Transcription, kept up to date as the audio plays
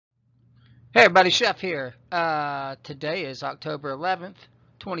Hey everybody, Chef here. Today is October 11th,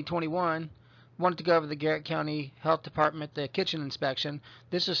 2021. Wanted to go over the Garrett County Health Department, the kitchen inspection.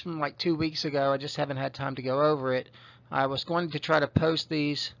 This is from like 2 weeks ago. I just haven't had time to go over it. I was going to try to post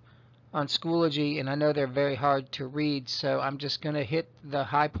these on Schoology, and I know they're very hard to read, so I'm just going to hit the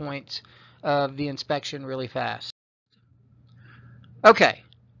high points of the inspection really fast. Okay,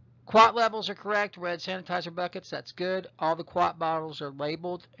 quat levels are correct. Red sanitizer buckets, that's good. All the quat bottles are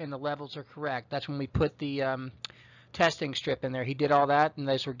labeled and the levels are correct. That's when we put the testing strip in there. He did all that, and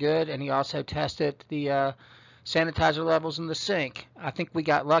those were good. And he also tested the sanitizer levels in the sink. I think we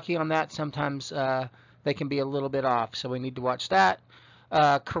got lucky on that. Sometimes they can be a little bit off, so we need to watch that.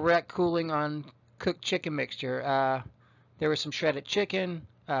 Correct cooling on cooked chicken mixture. There was some shredded chicken.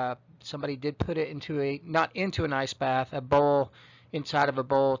 Somebody did put it into not into an ice bath, a bowl, inside of a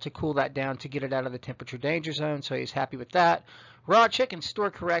bowl to cool that down to get it out of the temperature danger zone, so he's happy with that. Raw chicken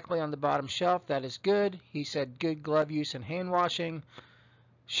stored correctly on the bottom shelf. That is good. He said good glove use and hand washing.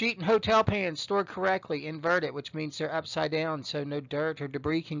 Sheet and hotel pans stored correctly, inverted, which means they're upside down so no dirt or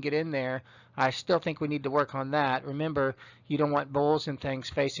debris can get in there. I still think we need to work on that. Remember, you don't want bowls and things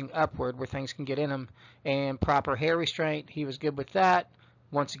facing upward where things can get in them. And proper hair restraint, he was good with that.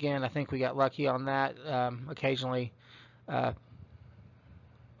 Once again, I think we got lucky on that. Occasionally, uh,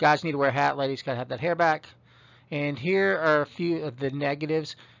 guys need to wear a hat, ladies got to have that hair back. And here are a few of the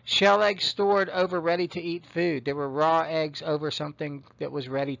negatives. Shell eggs stored over ready to eat food. There were raw eggs over something that was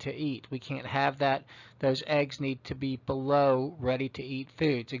ready to eat. We can't have that. Those eggs need to be below ready to eat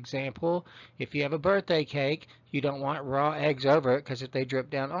foods. Example, if you have a birthday cake, you don't want raw eggs over it because if they drip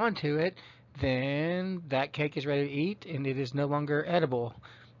down onto it, then that cake is ready to eat and it is no longer edible.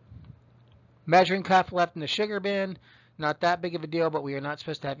 Measuring cup left in the sugar bin. Not that big of a deal, but we are not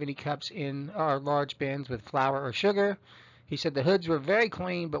supposed to have any cups in our large bins with flour or sugar. He said the hoods were very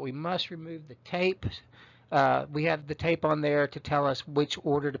clean, but we must remove the tape. We have the tape on there to tell us which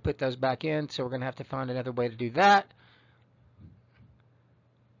order to put those back in, so we're going to have to find another way to do that.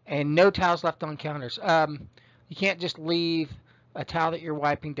 And no towels left on counters. You can't just leave a towel that you're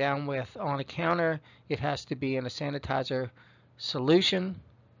wiping down with on a counter. It has to be in a sanitizer solution.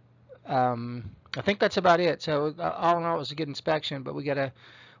 I think that's about it. So all in all, it was a good inspection, but we gotta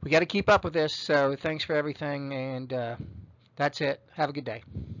keep up with this. So thanks for everything, and that's it. Have a good day.